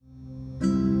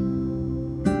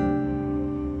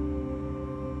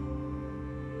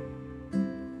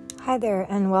Hi there,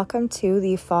 and welcome to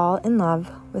the Fall in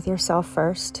Love with Yourself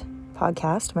First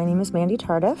podcast. My name is Mandy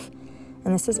Tardif,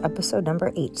 and this is episode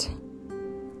number 8.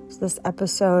 So this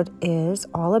episode is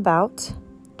all about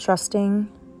trusting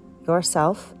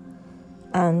yourself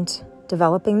and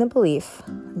developing the belief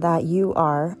that you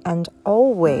are and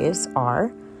always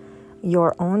are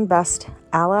your own best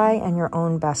ally and your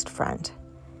own best friend.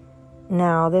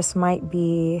 Now, this might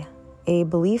be a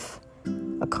belief,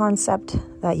 a concept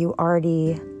that you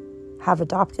already have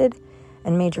adopted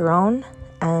and made your own,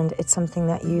 and it's something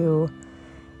that you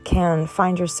can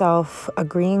find yourself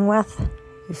agreeing with.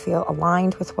 You feel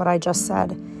aligned with what I just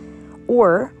said,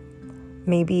 or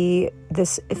maybe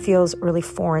this feels really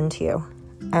foreign to you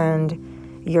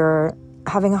and you're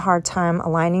having a hard time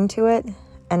aligning to it.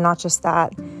 And not just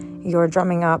that, you're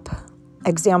drumming up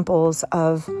examples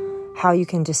of how you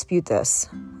can dispute this.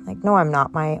 Like, no, I'm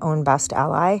not my own best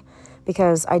ally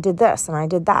because I did this and I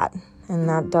did that. And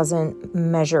that doesn't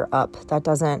measure up. That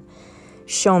doesn't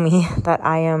show me that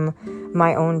I am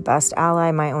my own best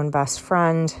ally, my own best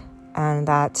friend, and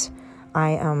that I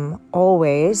am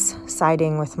always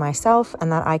siding with myself and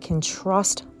that I can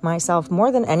trust myself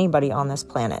more than anybody on this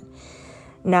planet.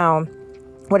 Now,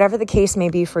 whatever the case may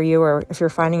be for you, or if you're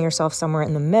finding yourself somewhere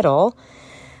in the middle,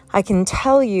 I can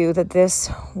tell you that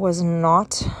this was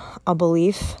not a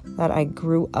belief that I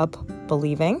grew up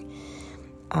believing.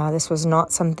 This was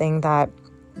not something that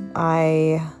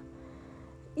I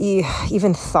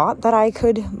even thought that I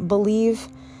could believe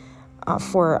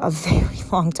for a very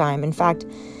long time. In fact,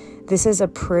 this is a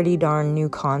pretty darn new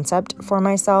concept for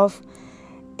myself.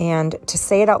 And to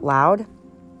say it out loud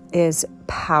is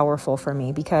powerful for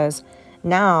me, because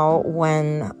now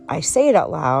when I say it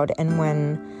out loud and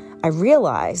when I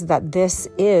realize that this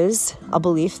is a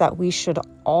belief that we should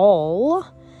all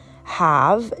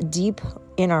have deep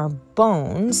in our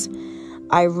bones,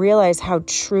 I realize how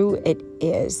true it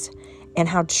is and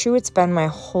how true it's been my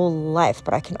whole life.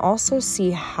 But I can also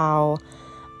see how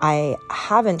I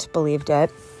haven't believed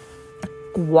it,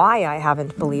 why I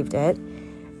haven't believed it,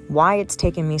 why it's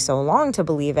taken me so long to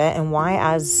believe it, and why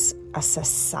as a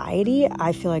society,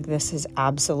 I feel like this is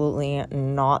absolutely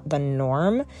not the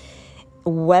norm.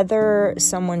 Whether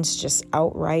someone's just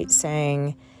outright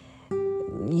saying,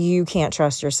 you can't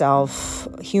trust yourself,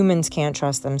 humans can't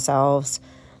trust themselves,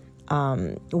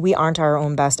 we aren't our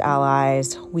own best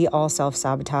allies, we all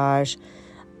self-sabotage,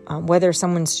 whether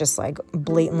someone's just like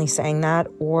blatantly saying that,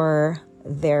 or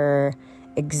they're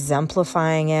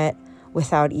exemplifying it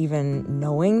without even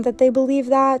knowing that they believe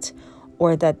that,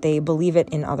 or that they believe it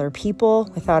in other people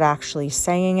without actually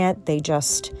saying it. They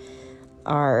just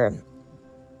are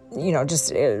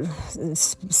just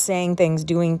saying things,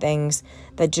 doing things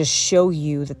that just show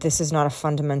you that this is not a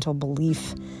fundamental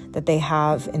belief that they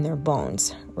have in their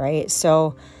bones, right?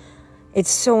 So it's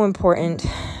so important,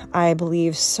 I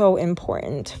believe, so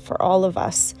important for all of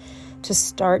us to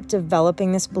start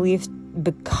developing this belief,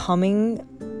 becoming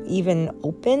even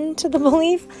open to the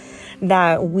belief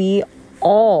that we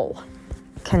all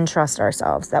can trust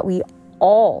ourselves, that we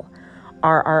all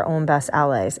are our own best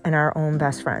allies and our own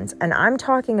best friends. And I'm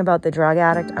talking about the drug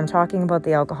addict. I'm talking about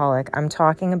the alcoholic. I'm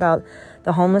talking about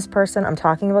the homeless person. I'm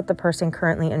talking about the person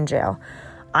currently in jail.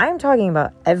 I'm talking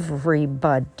about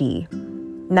everybody.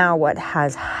 Now, what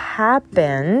has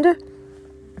happened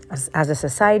as a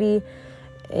society,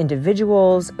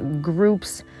 individuals,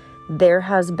 groups, there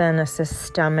has been a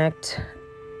systemic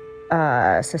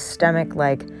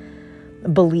like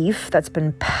belief that's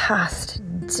been passed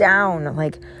down,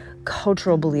 like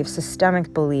cultural belief,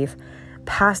 systemic belief,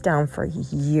 passed down for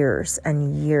years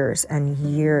and years and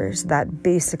years, that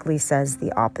basically says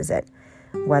the opposite.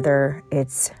 Whether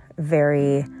it's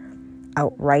very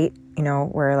outright,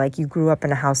 where like you grew up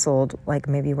in a household, like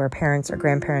maybe where parents or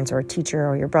grandparents or a teacher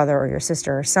or your brother or your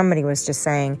sister or somebody was just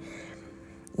saying,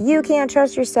 you can't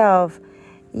trust yourself,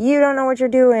 you don't know what you're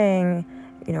doing,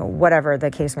 whatever the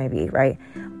case may be, right?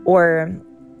 Or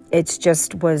it's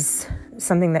just was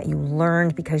something that you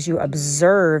learned because you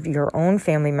observed your own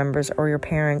family members or your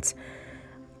parents,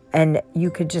 and you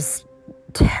could just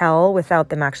tell without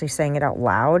them actually saying it out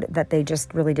loud that they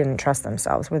just really didn't trust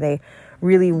themselves, where they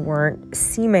really weren't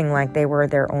seeming like they were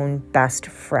their own best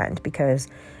friend, because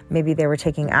maybe they were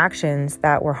taking actions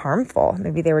that were harmful.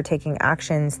 Maybe they were taking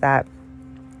actions that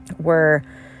were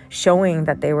showing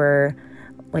that they were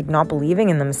like not believing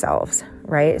in themselves,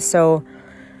 right? So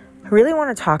I really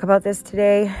want to talk about this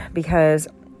today because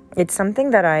it's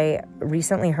something that I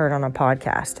recently heard on a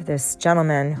podcast. This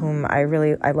gentleman whom I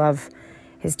love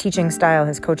his teaching style,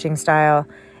 his coaching style,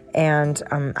 and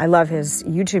I love his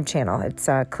YouTube channel. It's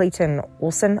Clayton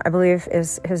Olson, I believe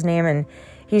is his name, and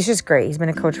he's just great. He's been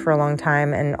a coach for a long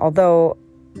time. And although,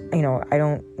 I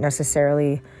don't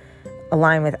necessarily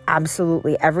align with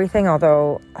absolutely everything,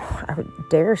 although I would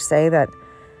dare say that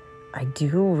I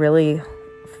do really,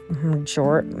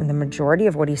 the majority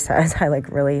of what he says, I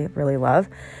really, really love.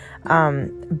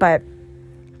 But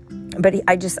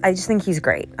I just think he's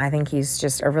great. I think he's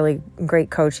just a really great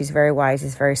coach. He's very wise.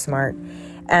 He's very smart.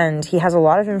 And he has a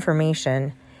lot of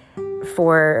information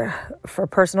for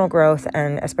personal growth,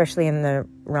 and especially in the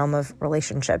realm of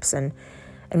relationships, and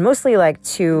mostly like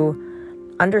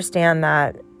to understand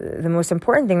that the most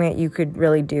important thing that you could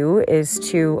really do is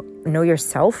to know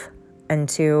yourself and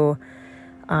to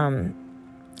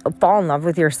fall in love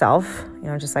with yourself,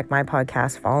 just like my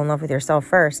podcast, fall in love with yourself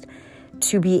first,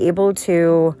 to be able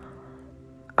to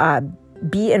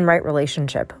be in right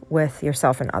relationship with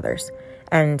yourself and others,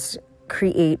 and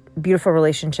create beautiful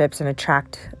relationships and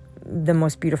attract the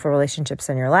most beautiful relationships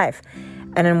in your life.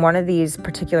 And in one of these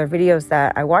particular videos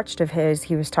that I watched of his,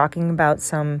 he was talking about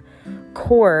some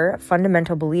core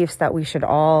fundamental beliefs that we should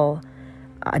all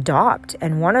adopt.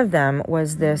 And one of them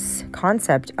was this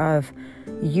concept of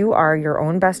you are your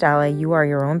own best ally, you are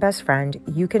your own best friend,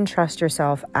 you can trust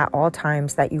yourself at all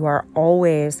times, that you are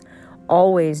always,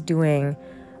 always doing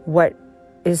what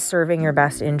is serving your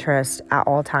best interest at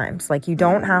all times. Like, you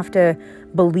don't have to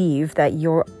believe that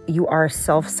you are a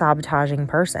self-sabotaging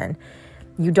person.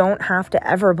 You don't have to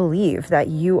ever believe that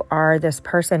you are this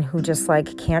person who just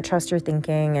can't trust your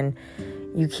thinking, and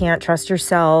you can't trust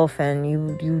yourself, and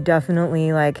you definitely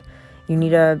you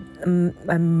need a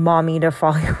mommy to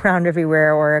follow you around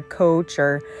everywhere, or a coach,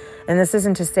 and this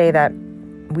isn't to say that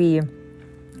we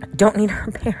don't need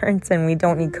our parents and we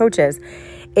don't need coaches.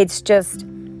 It's just,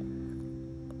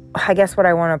 I guess what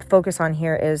I want to focus on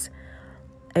here is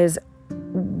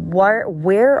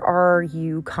where are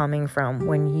you coming from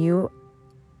when you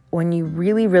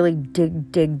really, really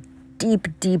dig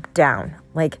deep down,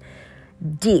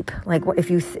 deep.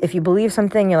 If you believe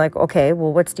something, you're like, okay,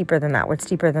 well, what's deeper than that? What's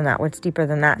deeper than that? What's deeper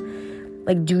than that?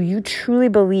 Do you truly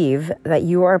believe that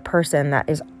you are a person that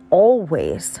is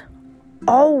always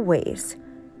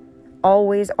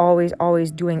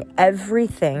doing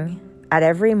everything at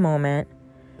every moment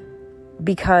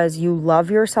because you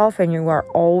love yourself and you are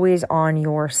always on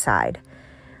your side?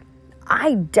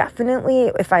 I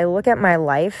definitely, if I look at my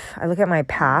life, I look at my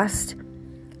past,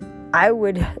 I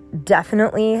would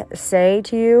definitely say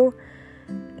to you,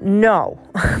 no.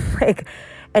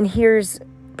 And here's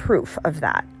proof of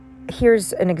that.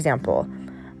 Here's an example.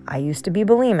 I used to be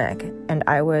bulimic, and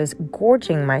I was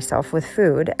gorging myself with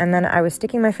food, and then I was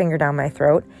sticking my finger down my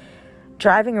throat,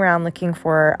 driving around looking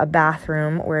for a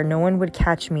bathroom where no one would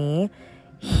catch me,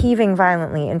 heaving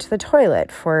violently into the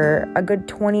toilet for a good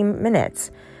 20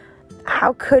 minutes.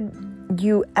 How could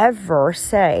you ever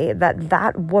say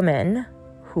that woman,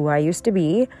 who I used to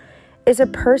be, is a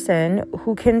person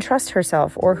who can trust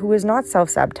herself, or who is not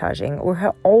self-sabotaging, or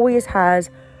who always has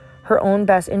her own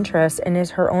best interests and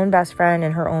is her own best friend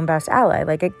and her own best ally?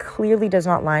 It clearly does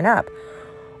not line up.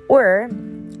 Or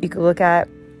you could look at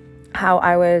how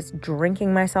I was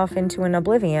drinking myself into an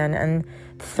oblivion and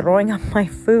throwing up my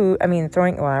food. I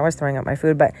was throwing up my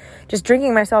food, but just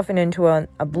drinking myself into an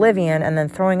oblivion and then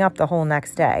throwing up the whole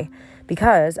next day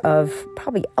because of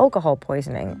probably alcohol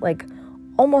poisoning,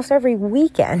 almost every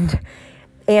weekend.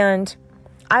 And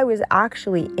I was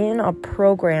actually in a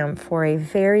program for a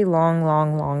very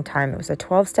long time. It was a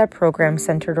 12-step program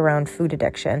centered around food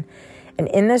addiction. And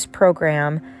in this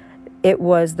program, it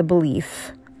was the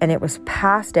belief, and it was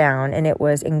passed down, and it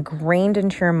was ingrained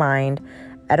into your mind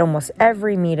at almost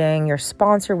every meeting. Your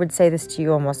sponsor would say this to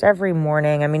you almost every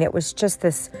morning. It was just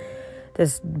this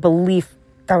belief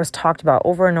that was talked about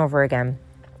over and over again.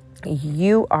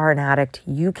 You are an addict.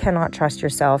 You cannot trust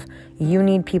yourself. You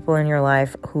need people in your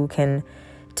life who can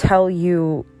tell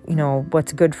you,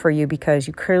 what's good for you, because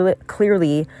you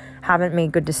clearly haven't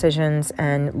made good decisions.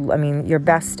 And you're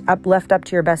left up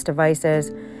to your best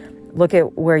devices. Look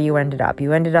at where you ended up.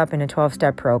 You ended up in a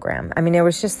 12-step program. It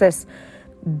was just this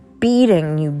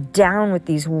beating you down with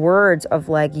these words of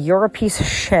you're a piece of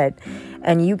shit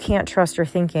and you can't trust your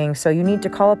thinking. So you need to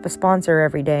call up a sponsor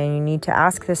every day, and you need to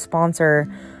ask this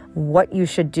sponsor what you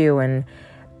should do. And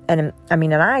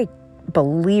I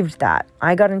believed that.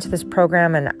 I got into this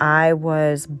program and I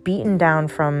was beaten down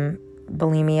from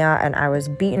bulimia, and I was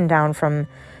beaten down from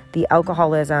the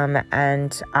alcoholism,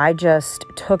 and I just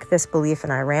took this belief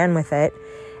and I ran with it,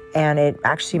 and it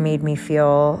actually made me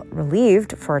feel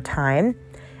relieved for a time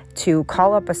to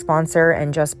call up a sponsor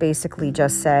and just basically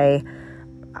just say,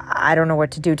 I don't know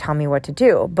what to do, tell me what to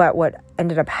do. But what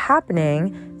ended up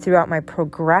happening throughout my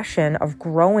progression of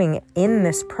growing in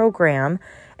this program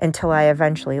until I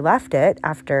eventually left it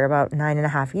after about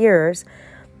 9.5 years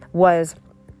was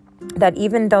that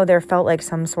even though there felt like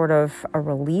some sort of a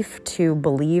relief to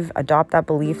adopt that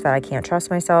belief that I can't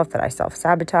trust myself, that I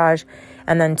self-sabotage,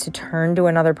 and then to turn to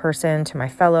another person, to my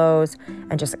fellows,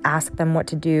 and just ask them what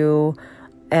to do,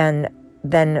 and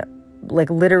then like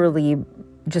literally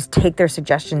just take their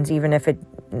suggestions, even if it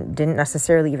didn't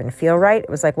necessarily even feel right. It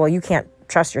was like, well, you can't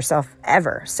trust yourself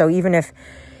ever. So even if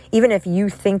you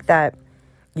think that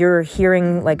you're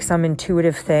hearing like some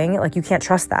intuitive thing, like you can't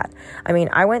trust that. I mean,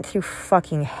 I went through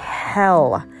fucking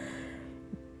hell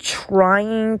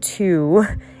trying to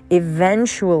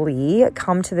eventually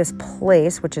come to this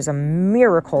place, which is a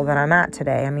miracle that I'm at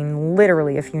today. I mean,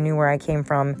 literally, if you knew where I came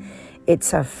from,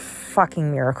 it's a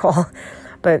fucking miracle.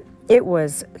 But it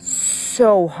was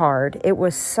so hard. It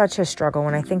was such a struggle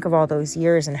when I think of all those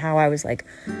years and how I was like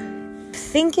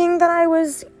thinking that I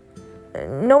was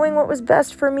knowing what was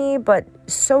best for me, but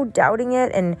so doubting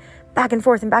it, and back and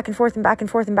forth and back and forth and back and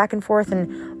forth and back and forth,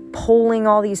 and polling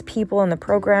all these people in the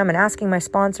program and asking my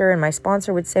sponsor, and my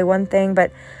sponsor would say one thing,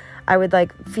 but I would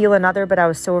like feel another, but I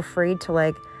was so afraid to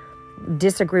like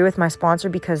disagree with my sponsor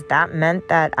because that meant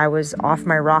that I was off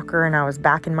my rocker and I was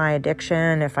back in my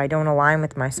addiction if I don't align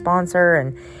with my sponsor.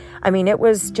 And I mean, it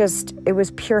was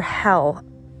pure hell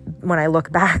when I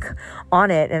look back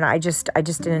on it, and I just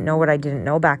didn't know what I didn't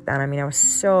know back then. I mean, I was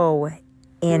so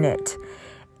in it.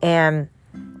 And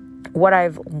what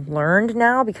I've learned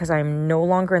now, because I'm no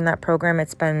longer in that program,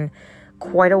 it's been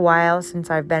quite a while since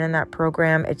I've been in that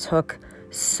program. It took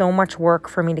so much work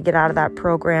for me to get out of that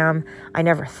program. I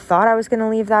never thought I was going to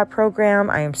leave that program.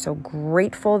 I am so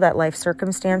grateful that life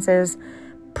circumstances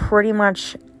pretty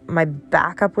much, my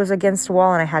backup was against the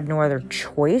wall and I had no other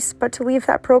choice but to leave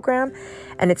that program.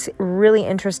 And it's really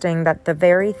interesting that the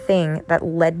very thing that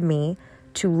led me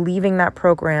to leaving that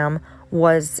program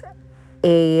was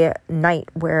a night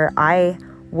where I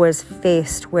was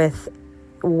faced with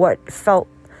what felt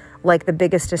like the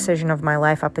biggest decision of my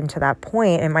life up until that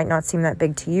point. It might not seem that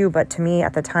big to you, but to me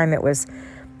at the time it was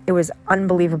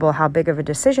unbelievable how big of a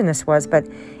decision this was. But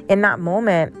in that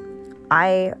moment,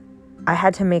 I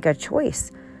had to make a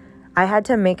choice. I had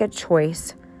to make a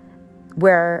choice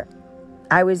where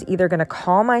I was either going to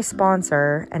call my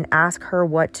sponsor and ask her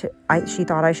what she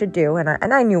thought I should do.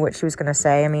 And I knew what she was going to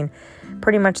say. I mean,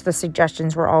 pretty much the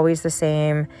suggestions were always the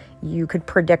same. You could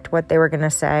predict what they were going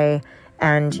to say,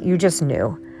 and you just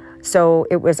knew. So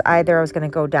it was either I was going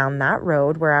to go down that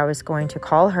road where I was going to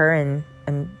call her and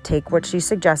take what she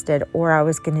suggested, or I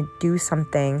was going to do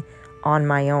something on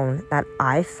my own that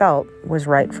I felt was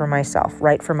right for myself,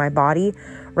 right for my body,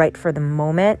 right for the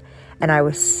moment. And I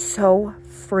was so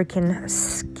freaking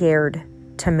scared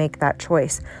to make that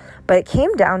choice. But it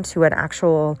came down to an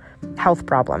actual health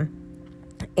problem.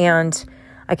 And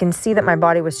I can see that my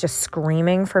body was just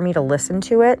screaming for me to listen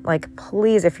to it. Like,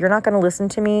 please, if you're not going to listen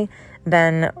to me,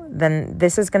 then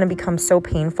this is going to become so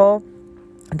painful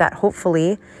that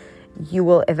hopefully you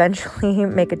will eventually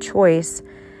make a choice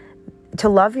to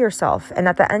love yourself. And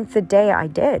at the end of the day, I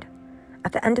did.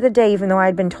 At the end of the day, even though I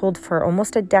had been told for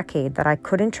almost a decade that I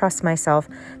couldn't trust myself,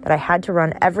 that I had to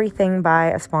run everything by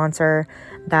a sponsor,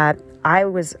 that I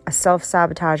was a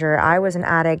self-sabotager, I was an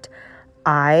addict,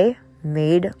 I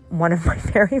made one of my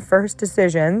very first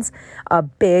decisions, a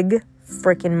big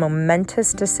freaking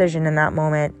momentous decision in that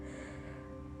moment.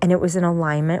 And it was in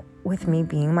alignment with me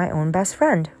being my own best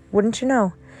friend, wouldn't you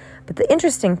know? But the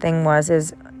interesting thing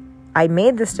is I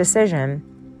made this decision,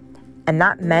 and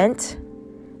that meant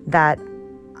that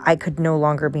I could no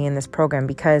longer be in this program,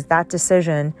 because that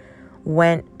decision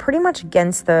went pretty much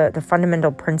against the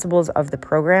fundamental principles of the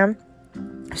program.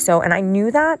 So, and I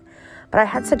knew that, but I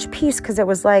had such peace because it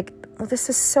was like, well, this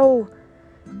is so,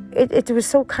 it was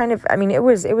so kind of, I mean, it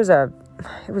was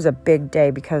a big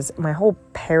day, because my whole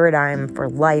paradigm for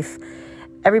life,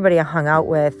 everybody I hung out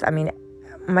with, I mean,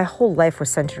 my whole life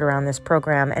was centered around this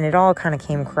program, and it all kind of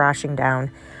came crashing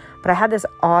down. But I had this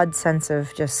odd sense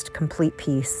of just complete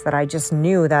peace, that I just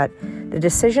knew that the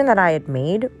decision that I had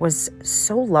made was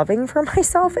so loving for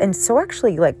myself and so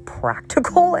actually like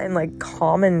practical and like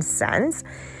common sense,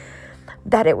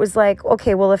 that it was like,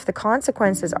 okay, well, if the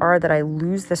consequences are that I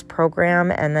lose this program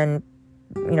and then,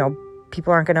 you know,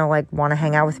 people aren't going to like want to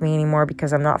hang out with me anymore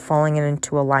because I'm not falling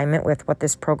into alignment with what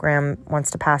this program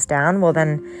wants to pass down, well,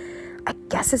 then I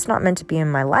guess it's not meant to be in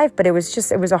my life. But it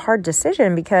was a hard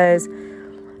decision, because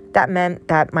that meant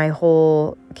that my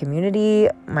whole community,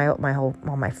 all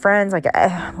my friends, like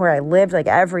where I lived, like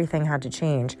everything had to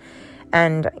change.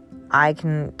 And I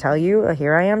can tell you,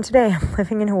 here I am today, I'm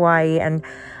living in Hawaii, and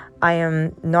I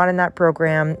am not in that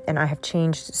program, and I have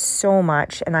changed so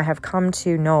much, and I have come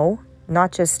to know,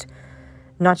 not just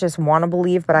want to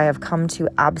believe, but I have come to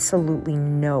absolutely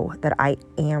know that I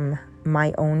am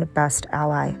my own best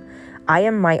ally. I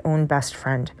am my own best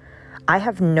friend. I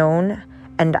have known,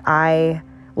 and I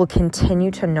will continue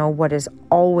to know what is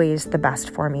always the best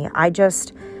for me. I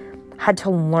just had to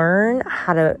learn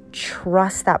how to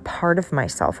trust that part of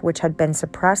myself, which had been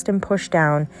suppressed and pushed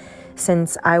down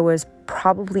since I was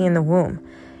probably in the womb.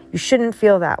 You shouldn't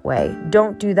feel that way.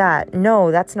 Don't do that. No,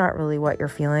 that's not really what you're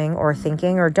feeling or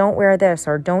thinking, or don't wear this,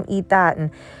 or don't eat that. And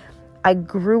I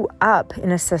grew up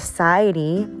in a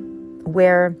society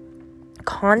where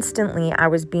constantly I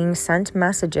was being sent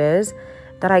messages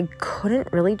that I couldn't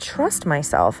really trust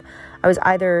myself. I was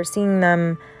either seeing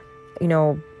them,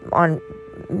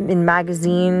 in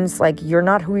magazines, like, you're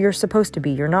not who you're supposed to be.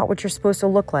 You're not what you're supposed to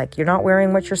look like. You're not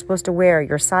wearing what you're supposed to wear.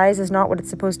 Your size is not what it's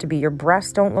supposed to be. Your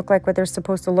breasts don't look like what they're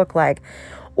supposed to look like.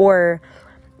 Or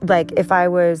like if I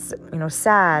was,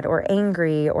 sad or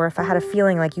angry, or if I had a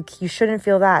feeling like you shouldn't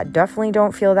feel that, definitely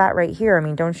don't feel that right here. I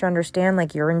mean, don't you understand?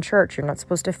 Like, you're in church. You're not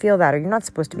supposed to feel that, or you're not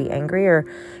supposed to be angry, or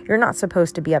you're not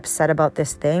supposed to be upset about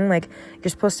this thing. Like, you're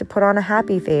supposed to put on a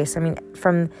happy face. I mean,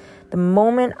 from the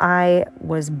moment I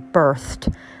was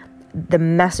birthed, the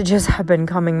messages have been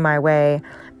coming my way,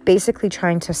 basically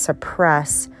trying to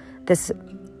suppress this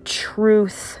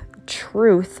truth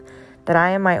that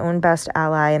I am my own best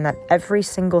ally, and that every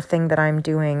single thing that I'm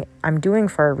doing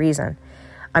for a reason.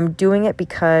 I'm doing it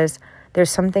because there's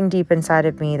something deep inside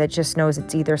of me that just knows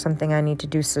it's either something I need to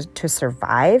do to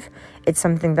survive, it's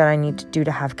something that I need to do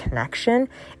to have connection,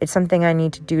 it's something I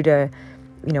need to do to,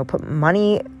 put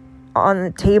money on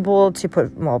the table, to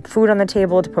put food on the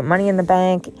table, to put money in the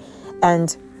bank.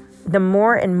 And the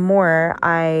more and more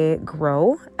I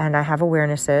grow and I have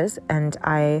awarenesses and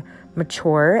I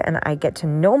mature and I get to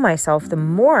know myself, the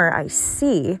more I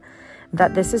see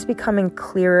that this is becoming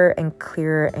clearer and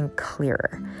clearer and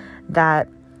clearer. That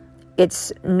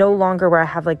it's no longer where I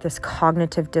have like this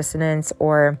cognitive dissonance,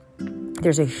 or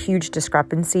there's a huge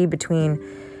discrepancy between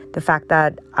the fact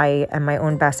that I am my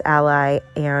own best ally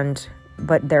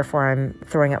but therefore I'm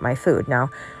throwing up my food. Now,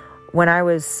 when I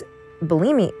was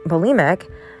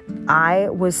bulimic, I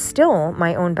was still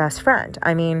my own best friend.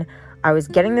 I mean, I was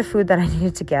getting the food that I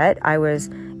needed to get. I was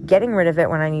getting rid of it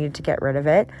when I needed to get rid of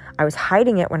it. I was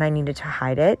hiding it when I needed to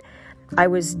hide it. I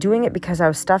was doing it because I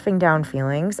was stuffing down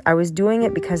feelings. I was doing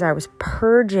it because I was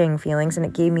purging feelings, and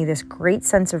it gave me this great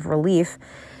sense of relief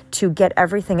to get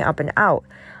everything up and out.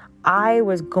 I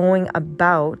was going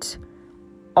about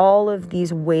all of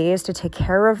these ways to take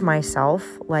care of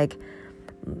myself, like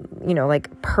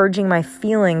purging my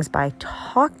feelings by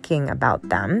talking about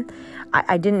them.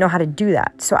 I didn't know how to do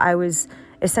that. So I was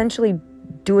essentially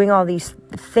doing all these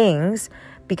things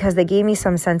because they gave me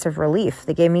some sense of relief.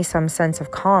 They gave me some sense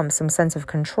of calm, some sense of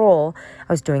control.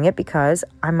 I was doing it because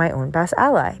I'm my own best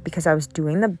ally, because I was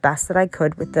doing the best that I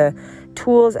could with the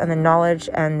tools and the knowledge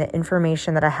and the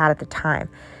information that I had at the time.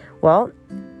 Well,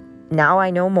 now I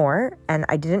know more, and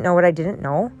I didn't know what I didn't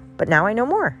know, but now I know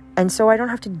more. And so I don't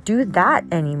have to do that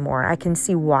anymore. I can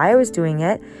see why I was doing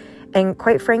it. And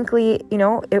quite frankly,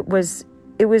 it was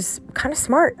kind of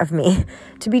smart of me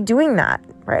to be doing that,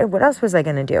 right? What else was I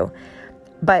going to do?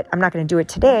 But I'm not going to do it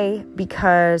today,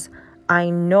 because I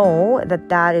know that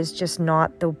that is just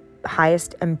not the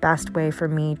highest and best way for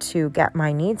me to get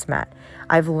my needs met.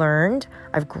 I've learned,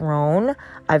 I've grown,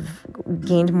 I've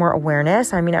gained more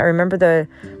awareness. I mean, I remember the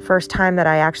first time that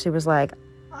I actually was like,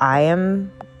 I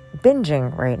am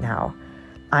binging right now.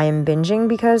 I am binging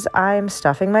because I'm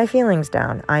stuffing my feelings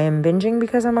down. I am binging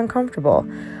because I'm uncomfortable.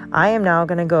 I am now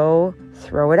going to go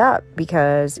throw it up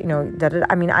because,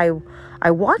 I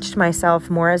watched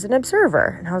myself more as an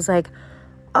observer, and I was like,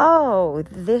 oh,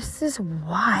 this is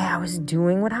why I was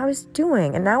doing what I was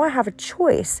doing. And now I have a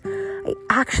choice. I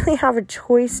actually have a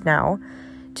choice now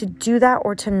to do that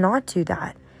or to not do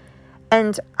that.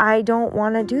 And I don't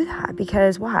want to do that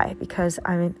because why? Because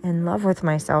I'm in love with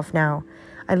myself now.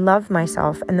 I love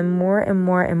myself. And the more and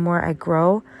more and more I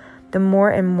grow, the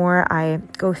more and more I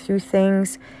go through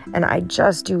things, and I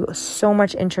just do so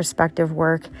much introspective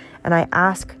work. And I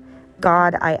ask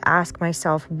God, I ask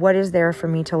myself, what is there for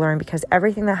me to learn? Because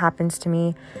everything that happens to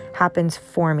me happens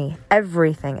for me.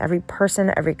 Everything, every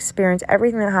person, every experience,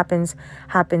 everything that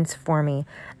happens for me.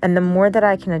 And the more that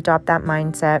I can adopt that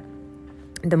mindset,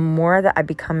 the more that I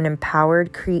become an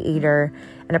empowered creator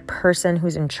and a person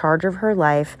who's in charge of her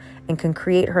life and can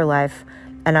create her life.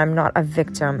 And I'm not a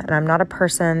victim, and I'm not a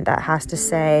person that has to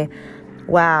say,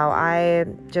 wow, I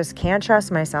just can't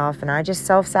trust myself and I just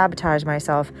self-sabotage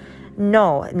myself.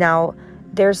 No. Now,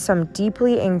 there's some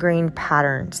deeply ingrained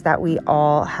patterns that we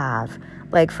all have.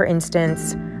 Like, for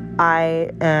instance,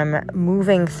 I am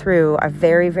moving through a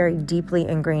very, very deeply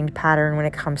ingrained pattern when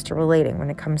it comes to relating, when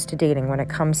it comes to dating, when it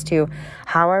comes to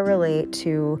how I relate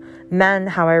to men,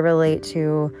 how I relate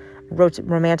to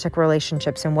romantic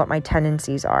relationships, and what my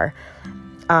tendencies are.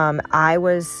 I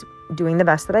was doing the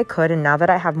best that I could, and now that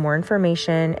I have more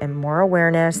information and more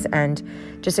awareness and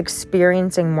just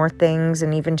experiencing more things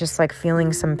and even just like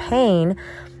feeling some pain,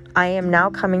 I am now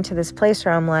coming to this place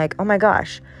where I'm like, oh my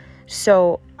gosh,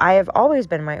 so I have always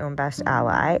been my own best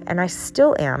ally, and I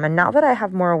still am. And now that I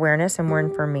have more awareness and more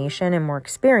information and more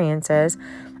experiences,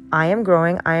 I am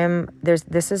growing.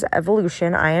 This is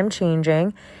evolution. I am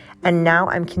changing. And now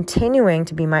I'm continuing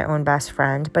to be my own best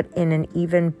friend, but in an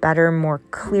even better, more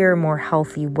clear, more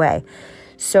healthy way.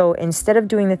 So instead of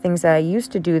doing the things that I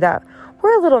used to do that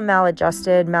were a little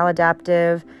maladjusted,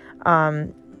 maladaptive,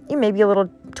 maybe a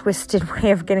little twisted way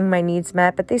of getting my needs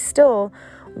met, but they still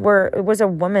were, it was a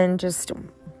woman just,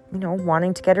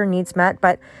 wanting to get her needs met.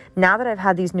 But now that I've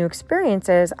had these new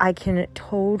experiences, I can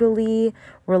totally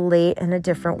relate in a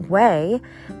different way,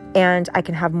 and I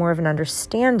can have more of an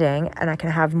understanding, and I can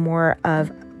have more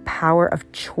of power of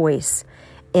choice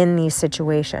in these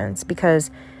situations.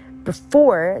 Because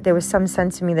before, there was some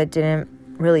sense of me that didn't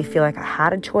really feel like I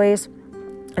had a choice.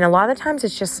 And a lot of the times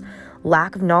it's just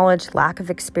lack of knowledge, lack of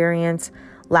experience,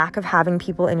 lack of having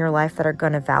people in your life that are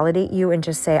going to validate you and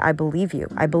just say, I believe you.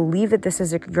 I believe that this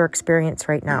is your experience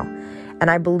right now.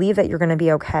 And I believe that you're going to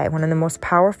be okay. One of the most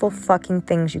powerful fucking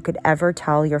things you could ever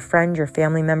tell your friend, your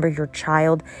family member, your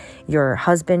child, your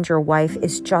husband, your wife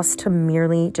is just to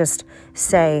merely just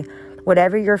say,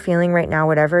 whatever you're feeling right now,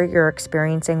 whatever you're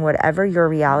experiencing, whatever your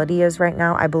reality is right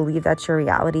now, I believe that's your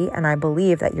reality, and I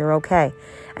believe that you're okay.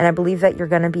 And I believe that you're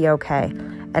going to be okay.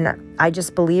 And I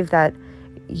just believe that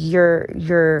you're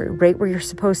right where you're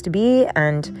supposed to be,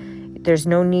 and there's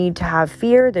no need to have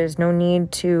fear. There's no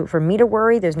need for me to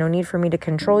worry. There's no need for me to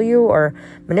control you or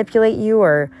manipulate you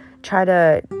or try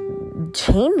to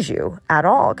change you at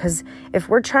all. Because if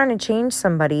we're trying to change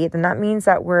somebody, then that means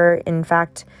that we're in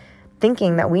fact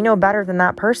thinking that we know better than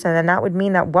that person. And that would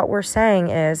mean that what we're saying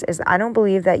is I don't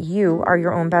believe that you are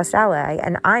your own best ally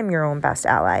and I'm your own best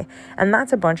ally. And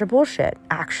that's a bunch of bullshit,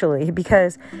 actually,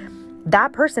 because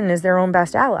that person is their own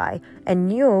best ally,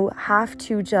 and you have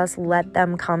to just let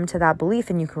them come to that belief,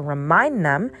 and you can remind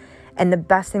them. And the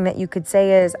best thing that you could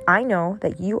say is, I know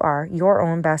that you are your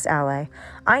own best ally.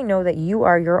 I know that you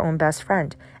are your own best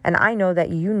friend. And I know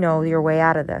that you know your way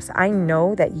out of this. I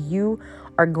know that you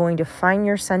are going to find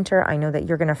your center. I know that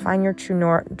you're going to find your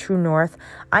true north.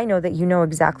 I know that you know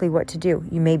exactly what to do.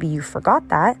 Maybe you forgot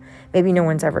that. Maybe no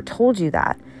one's ever told you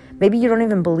that. Maybe you don't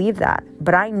even believe that.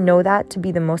 But I know that to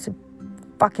be the most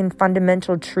fucking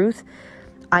fundamental truth.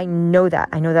 I know that.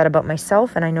 I know that about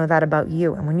myself, and I know that about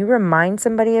you. And when you remind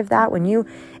somebody of that, when you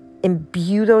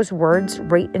imbue those words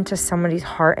right into somebody's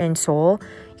heart and soul,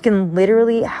 you can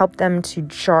literally help them to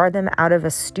jar them out of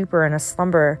a stupor and a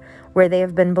slumber where they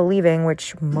have been believing,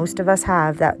 which most of us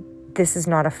have, that this is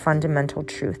not a fundamental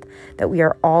truth, that we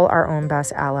are all our own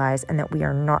best allies, and that we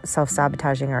are not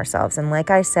self-sabotaging ourselves. And like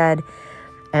I said,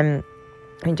 and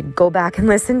I need to go back and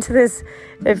listen to this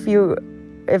if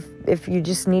you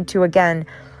just need to again.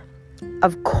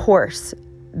 Of course,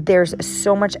 there's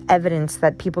so much evidence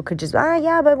that people could just,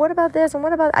 but what about this? And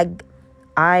what about,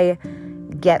 I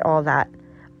get all that.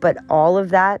 But all of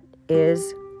that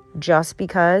is just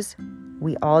because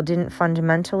we all didn't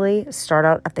fundamentally start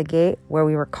out at the gate where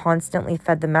we were constantly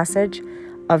fed the message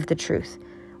of the truth.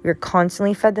 We were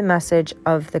constantly fed the message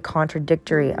of the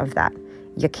contradictory of that.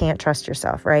 You can't trust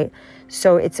yourself, right?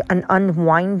 So it's an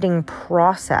unwinding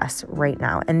process right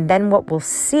now. And then what we'll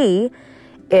see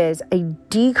is a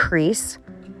decrease,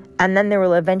 and then there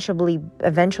will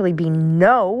eventually be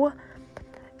no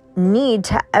need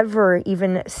to ever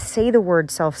even say the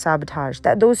word self-sabotage.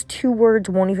 That those two words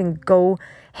won't even go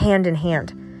hand in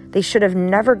hand. They should have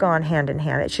never gone hand in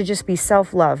hand. It should just be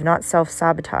self-love, not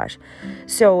self-sabotage.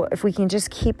 So if we can just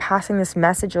keep passing this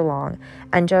message along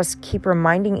and just keep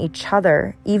reminding each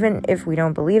other, even if we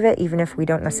don't believe it, even if we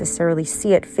don't necessarily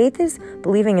see it. Faith is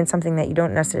believing in something that you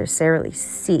don't necessarily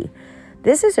see.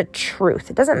 This is a truth.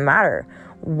 It doesn't matter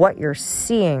what you're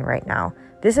seeing right now.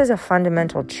 This is a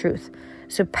fundamental truth.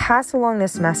 So pass along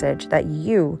this message that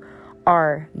you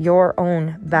are your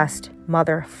own best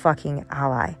motherfucking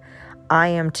ally. I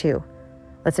am too.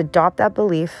 Let's adopt that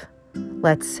belief.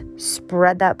 Let's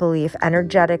spread that belief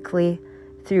energetically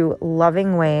through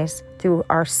loving ways, through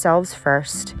ourselves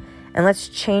first. And let's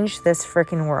change this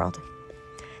freaking world.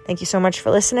 Thank you so much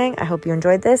for listening. I hope you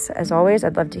enjoyed this. As always,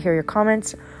 I'd love to hear your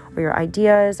comments or your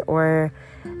ideas or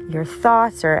your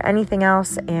thoughts or anything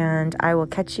else. And I will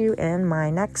catch you in my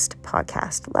next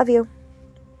podcast. Love you.